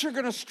 Yes, you're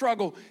going to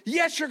struggle.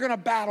 Yes, you're going to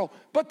battle.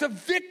 But the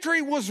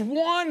victory was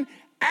won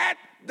at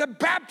the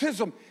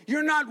baptism.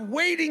 You're not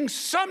waiting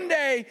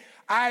someday.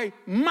 I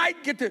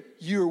might get to.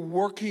 You're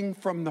working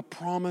from the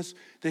promise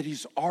that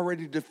he's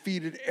already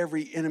defeated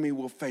every enemy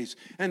we'll face.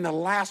 And the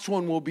last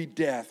one will be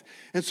death.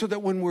 And so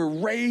that when we're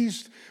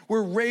raised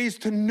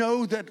to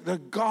know that the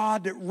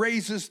God that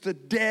raises the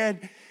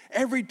dead,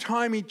 every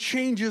time he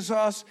changes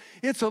us,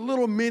 it's a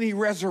little mini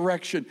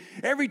resurrection.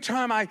 Every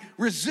time I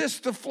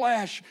resist the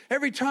flesh,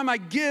 every time I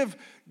give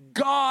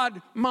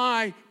God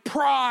my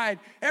pride,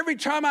 every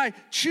time I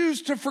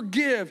choose to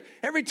forgive,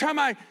 every time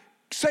I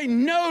say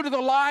no to the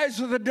lies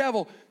of the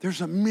devil,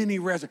 there's a mini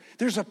resurrection.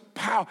 There's a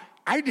power.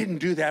 I didn't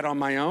do that on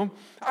my own.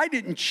 I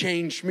didn't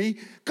change me.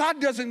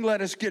 God doesn't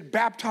let us get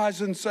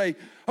baptized and say,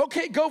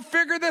 okay, go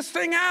figure this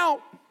thing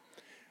out.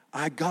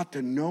 I got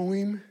to know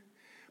him,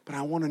 but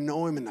I want to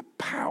know him in the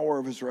power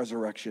of his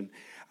resurrection.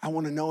 I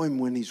want to know him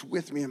when he's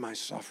with me in my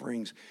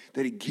sufferings,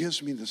 that he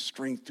gives me the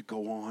strength to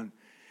go on.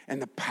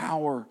 And the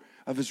power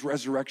of his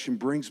resurrection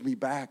brings me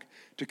back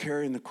to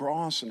carrying the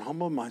cross and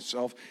humble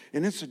myself.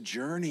 And it's a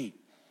journey.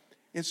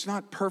 It's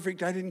not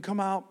perfect. I didn't come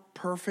out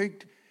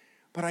perfect,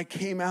 but I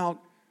came out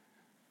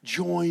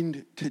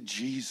joined to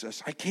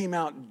Jesus. I came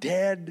out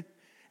dead,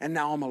 and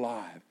now I'm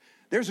alive.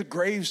 There's a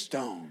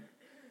gravestone.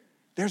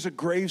 There's a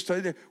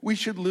gravestone. We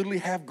should literally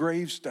have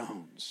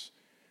gravestones.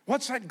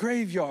 What's that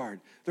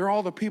graveyard? They're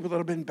all the people that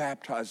have been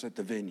baptized at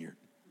the vineyard.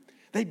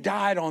 They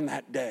died on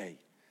that day,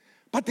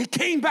 but they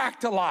came back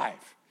to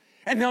life,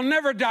 and they'll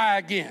never die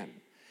again.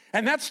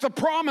 And that's the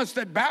promise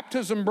that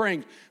baptism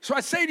brings. So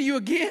I say to you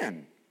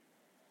again,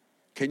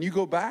 can you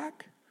go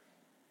back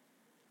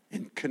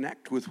and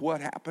connect with what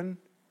happened?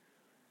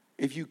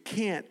 If you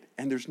can't,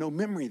 and there's no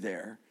memory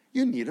there,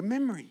 you need a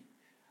memory,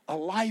 a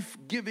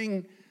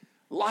life-giving,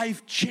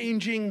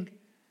 life-changing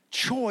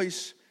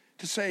choice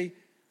to say,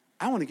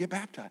 I want to get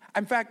baptized.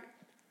 In fact,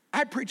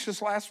 I preached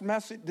this last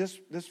message, this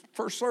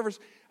first service.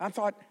 I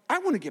thought, I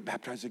want to get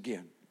baptized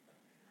again.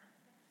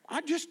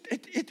 I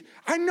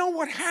know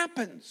what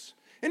happens.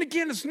 And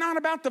again, it's not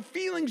about the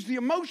feelings, the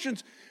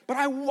emotions, but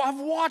I've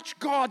watched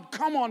God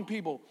come on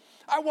people.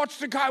 I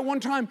watched a guy one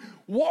time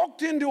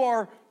walked into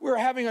we were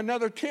having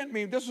another tent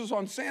meeting. This was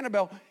on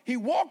Sanibel. He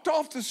walked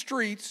off the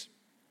streets,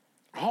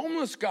 a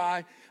homeless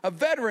guy, a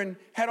veteran,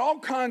 had all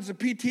kinds of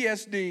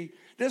PTSD.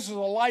 This was a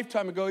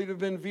lifetime ago. He'd have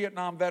been a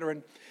Vietnam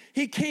veteran.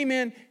 He came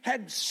in,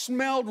 had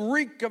smelled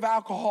reek of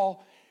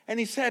alcohol, and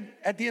he said,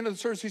 at the end of the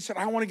service, he said,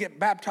 I want to get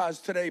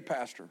baptized today,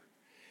 Pastor.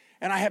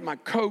 And I had my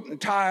coat and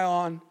tie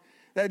on.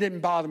 That didn't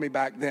bother me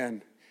back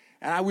then.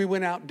 And we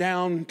went out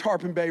down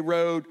Tarpon Bay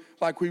Road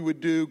like we would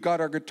do,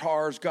 got our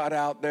guitars, got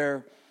out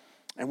there,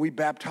 and we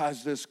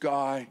baptized this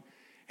guy.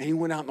 And he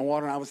went out in the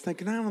water, and I was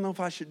thinking, I don't know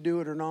if I should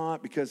do it or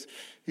not because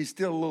he's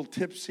still a little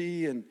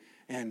tipsy.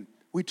 And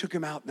we took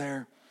him out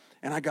there,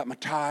 and I got my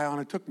tie on.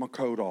 I took my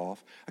coat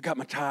off. I got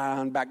my tie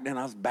on. Back then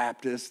I was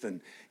Baptist, and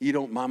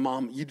my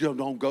mom, you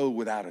don't go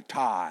without a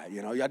tie.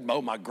 You know, I'd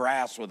mow my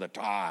grass with a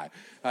tie.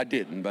 I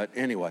didn't, but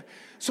anyway.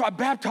 So I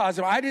baptized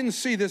him. I didn't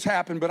see this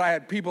happen, but I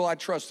had people I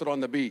trusted on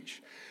the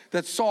beach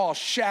that saw a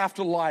shaft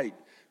of light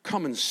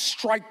come and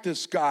strike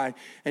this guy,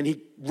 and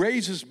he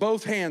raises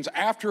both hands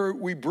after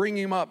we bring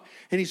him up,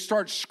 and he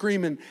starts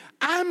screaming,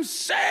 I'm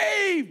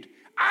saved!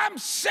 I'm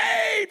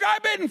saved.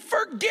 I've been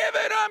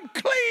forgiven. I'm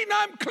clean.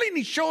 I'm clean.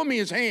 He's showing me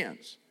his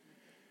hands.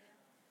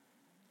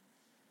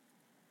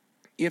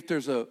 If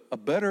there's a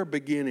better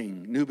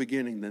beginning, new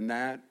beginning than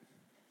that,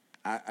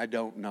 I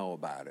don't know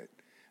about it.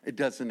 It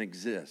doesn't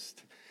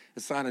exist.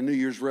 It's not a New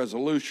Year's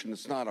resolution.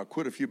 It's not a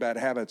quit a few bad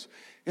habits.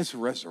 It's a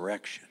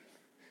resurrection.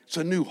 It's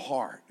a new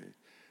heart.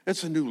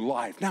 It's a new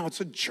life. Now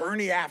it's a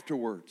journey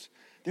afterwards.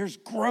 There's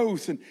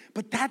growth,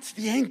 but that's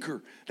the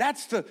anchor.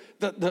 That's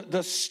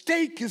the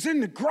stake is in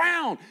the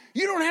ground.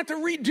 You don't have to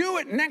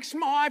redo it. Next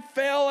month, I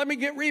fell, let me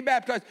get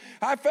rebaptized.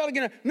 I fell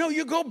again. No,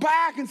 you go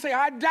back and say,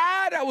 I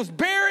died, I was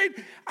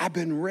buried, I've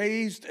been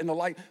raised in the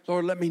light.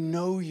 Lord, let me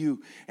know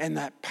you and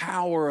that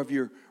power of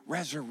your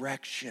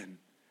resurrection.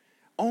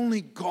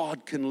 Only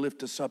God can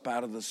lift us up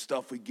out of the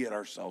stuff we get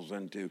ourselves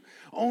into.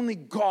 Only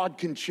God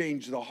can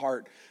change the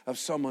heart of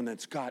someone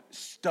that's got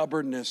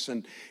stubbornness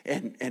and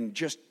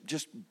just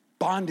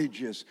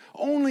bondages.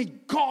 Only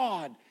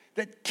God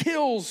that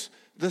kills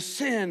the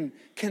sin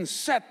can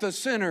set the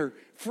sinner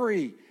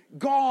free.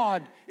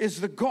 God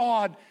is the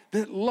God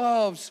that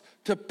loves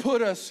to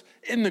put us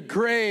in the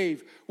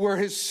grave where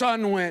his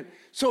son went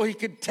so he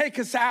could take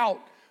us out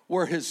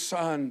where his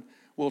son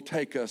will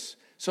take us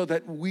so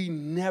that we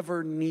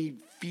never need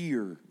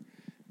fear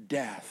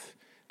death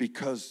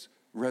because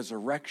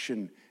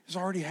resurrection has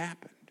already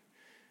happened.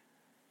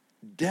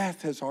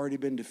 Death has already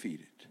been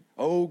defeated.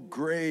 Oh,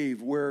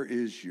 grave, where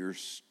is your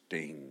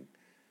sting?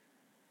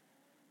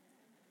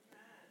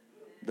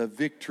 The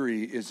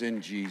victory is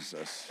in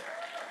Jesus.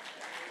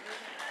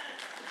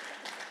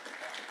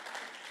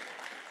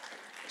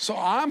 So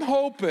I'm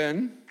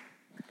hoping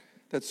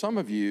that some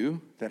of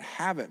you that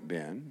haven't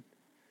been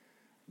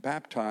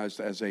baptized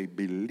as a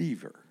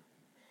believer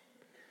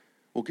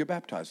will get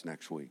baptized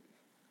next week.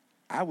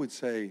 I would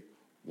say,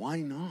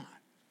 why not?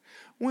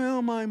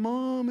 Well, my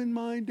mom and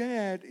my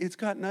dad, it's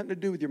got nothing to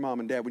do with your mom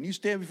and dad. When you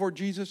stand before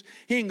Jesus,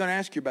 he ain't going to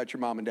ask you about your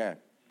mom and dad.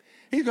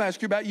 He's going to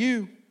ask you about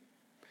you.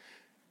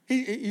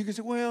 You can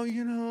say, well,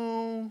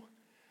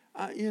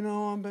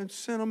 I've been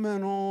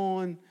sentimental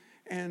and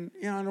I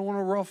don't want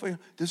to ruffle you.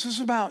 This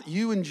is about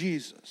you and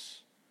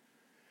Jesus.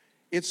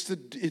 I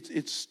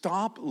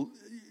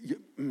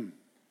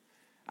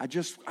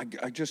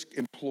just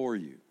implore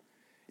you,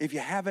 if you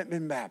haven't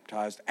been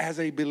baptized as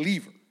a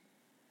believer,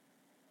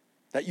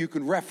 that you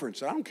can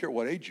reference. I don't care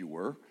what age you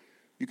were.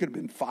 You could have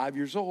been 5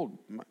 years old.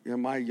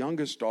 My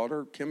youngest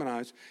daughter, Kim and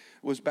I,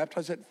 was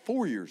baptized at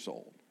 4 years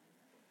old.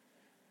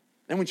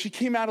 And when she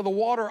came out of the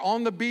water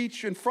on the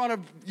beach in front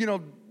of,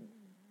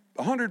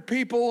 100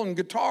 people and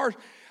guitars,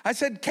 I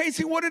said,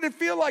 Casey, what did it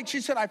feel like? She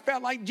said, I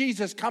felt like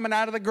Jesus coming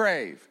out of the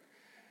grave.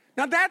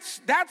 Now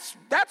that's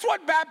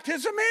what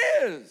baptism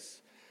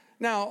is.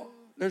 Now,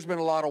 there's been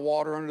a lot of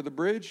water under the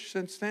bridge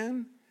since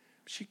then.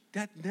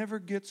 That never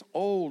gets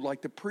old.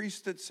 Like the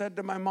priest that said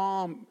to my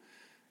mom,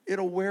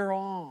 it'll wear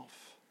off.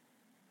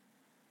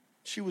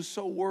 She was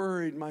so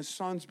worried. My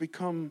son's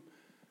become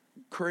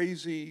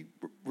crazy,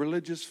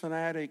 religious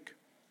fanatic.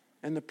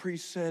 And the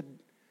priest said,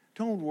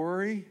 don't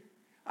worry.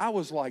 I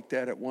was like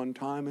that at one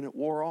time and it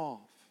wore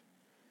off.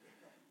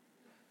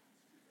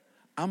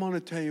 I'm going to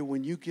tell you,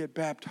 when you get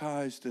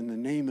baptized in the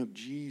name of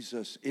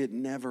Jesus, it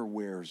never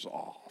wears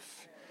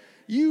off.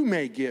 You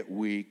may get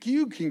weak,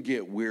 you can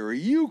get weary,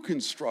 you can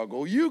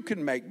struggle, you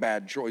can make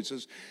bad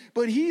choices,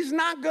 but he's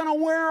not going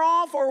to wear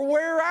off or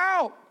wear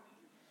out.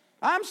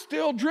 I'm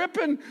still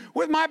dripping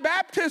with my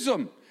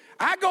baptism.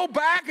 I go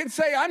back and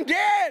say, I'm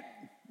dead,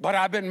 but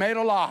I've been made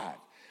alive.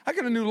 I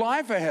got a new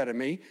life ahead of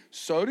me.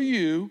 So do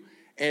you.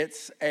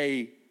 It's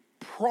a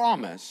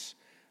promise,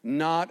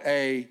 not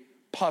a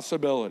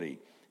possibility.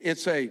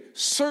 It's a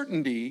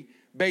certainty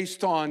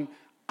based on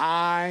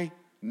I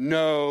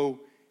know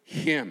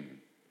him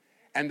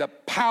and the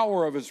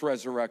power of his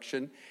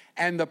resurrection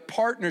and the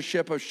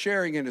partnership of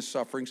sharing in his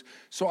sufferings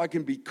so I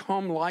can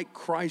become like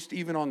Christ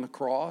even on the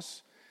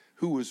cross,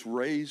 who was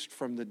raised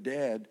from the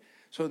dead.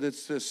 So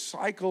that's this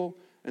cycle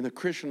in the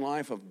Christian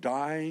life of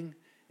dying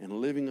and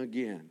living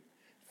again.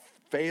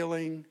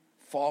 Failing,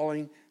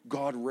 falling,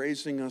 God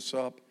raising us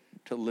up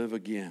to live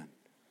again.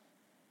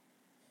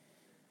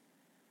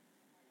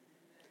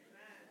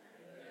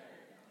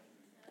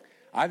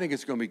 I think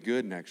it's going to be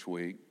good next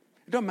week.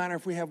 It doesn't matter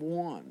if we have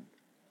one.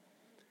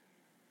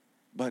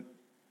 But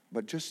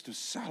just to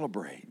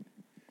celebrate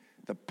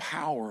the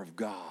power of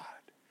God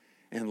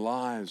in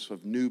lives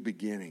of new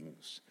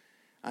beginnings.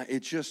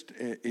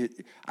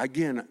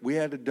 Again, we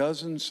had a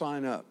dozen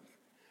sign up.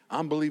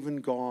 I'm believing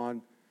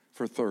God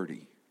for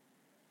 30.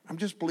 I'm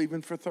just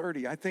believing for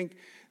 30. I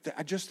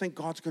just think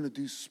God's going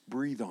to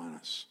breathe on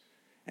us.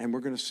 And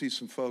we're going to see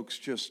some folks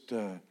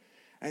and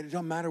it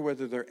doesn't matter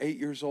whether they're 8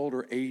 years old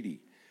or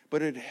 80.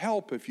 But it'd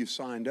help if you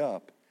signed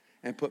up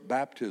and put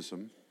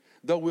baptism.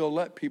 Though we'll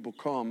let people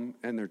come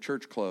in their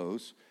church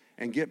clothes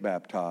and get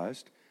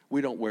baptized. We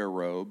don't wear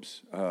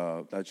robes.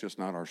 That's just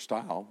not our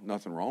style.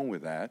 Nothing wrong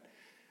with that.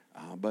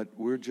 But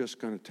we're just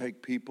going to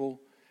take people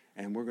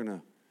and we're going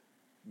to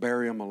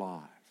bury them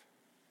alive.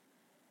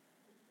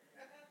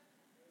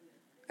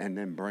 And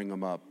then bring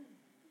them up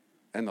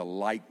in the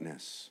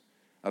likeness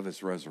of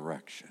his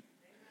resurrection.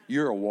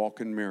 You're a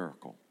walking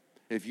miracle.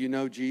 If you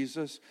know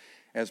Jesus,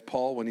 as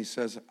Paul, when he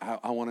says,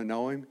 I want to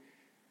know him,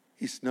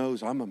 he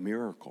knows I'm a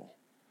miracle.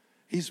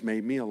 He's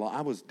made me alive.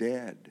 I was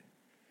dead.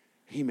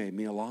 He made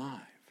me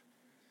alive.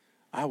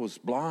 I was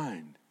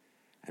blind,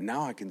 and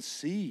now I can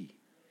see.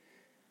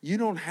 You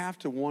don't have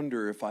to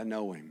wonder if I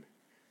know him.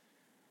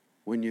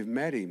 When you've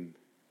met him,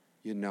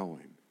 you know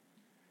him.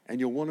 And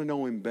you'll want to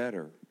know him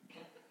better.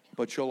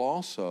 But you'll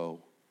also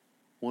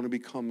want to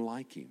become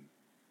like him.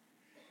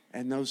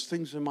 And those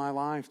things in my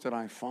life that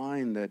I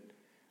find that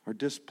are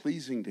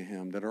displeasing to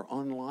him, that are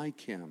unlike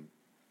him,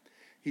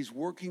 he's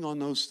working on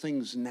those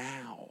things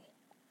now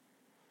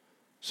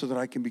so that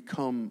I can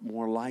become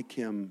more like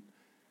him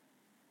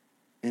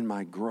in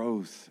my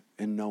growth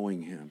in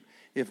knowing him.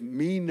 If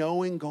me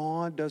knowing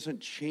God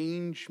doesn't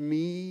change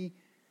me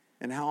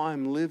and how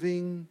I'm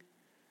living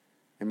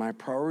and my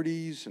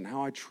priorities and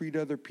how I treat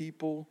other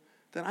people,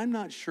 then I'm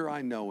not sure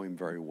I know him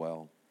very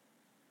well.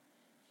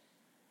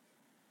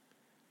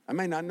 I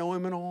may not know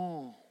him at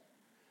all.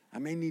 I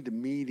may need to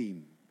meet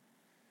him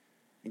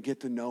and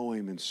get to know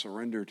him and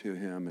surrender to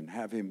him and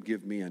have him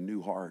give me a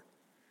new heart.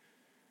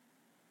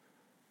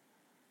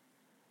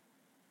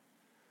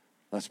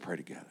 Let's pray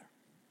together.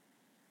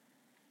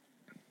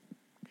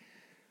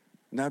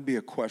 And that'd be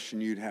a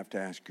question you'd have to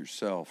ask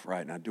yourself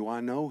right now. Do I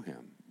know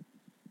him?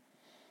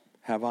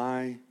 Have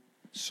I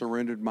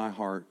surrendered my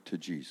heart to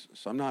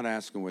Jesus? I'm not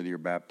asking whether you're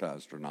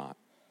baptized or not.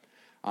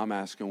 I'm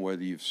asking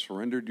whether you've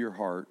surrendered your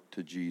heart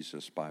to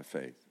Jesus by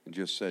faith and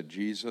just said,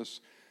 Jesus,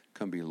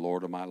 come be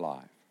Lord of my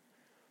life.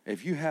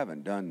 If you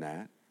haven't done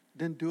that,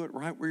 then do it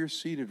right where you're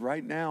seated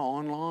right now,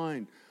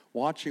 online,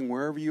 watching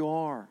wherever you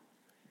are.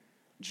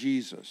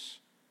 Jesus,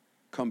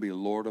 come be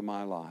Lord of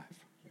my life.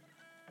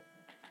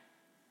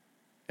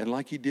 And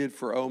like he did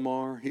for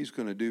Omar, he's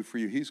going to do for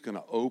you. He's going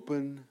to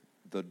open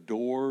the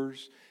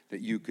doors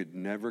that you could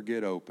never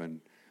get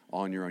open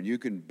on your own. You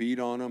can beat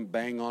on them,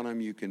 bang on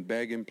them, you can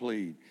beg and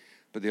plead.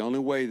 But the only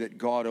way that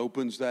God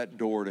opens that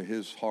door to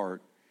his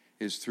heart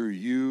is through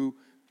you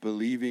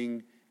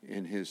believing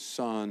in his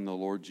Son, the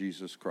Lord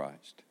Jesus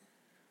Christ.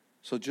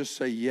 So just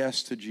say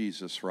yes to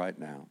Jesus right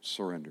now.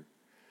 Surrender.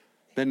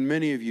 Then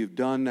many of you have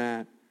done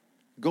that.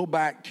 Go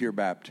back to your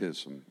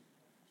baptism.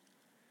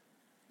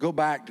 Go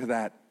back to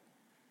that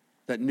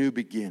new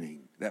beginning,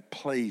 that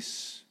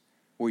place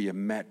where you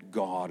met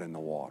God in the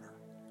water.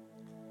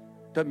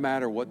 Doesn't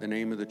matter what the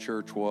name of the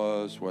church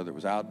was, whether it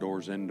was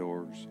outdoors,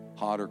 indoors,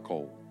 hot or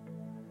cold.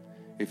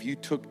 If you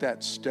took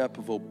that step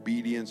of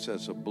obedience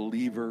as a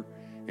believer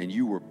and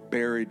you were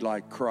buried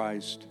like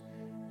Christ,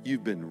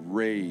 you've been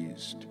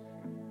raised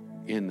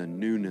in the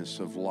newness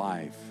of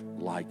life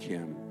like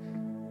him.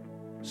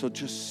 So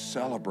just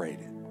celebrate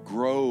it.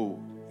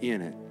 Grow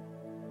in it.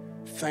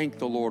 Thank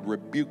the Lord.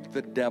 Rebuke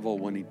the devil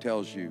when he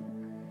tells you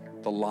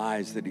the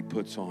lies that he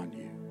puts on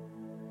you.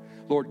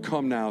 Lord,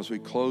 come now as we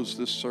close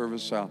this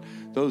service out.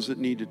 Those that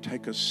need to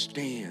take a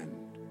stand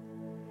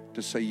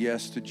to say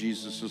yes to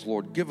Jesus as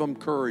Lord, give them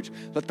courage.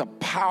 Let the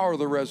power of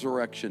the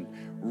resurrection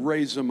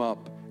raise them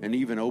up and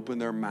even open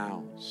their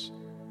mouths.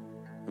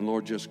 And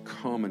Lord, just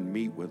come and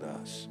meet with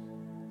us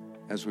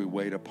as we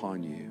wait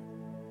upon you.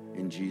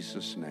 In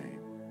Jesus' name.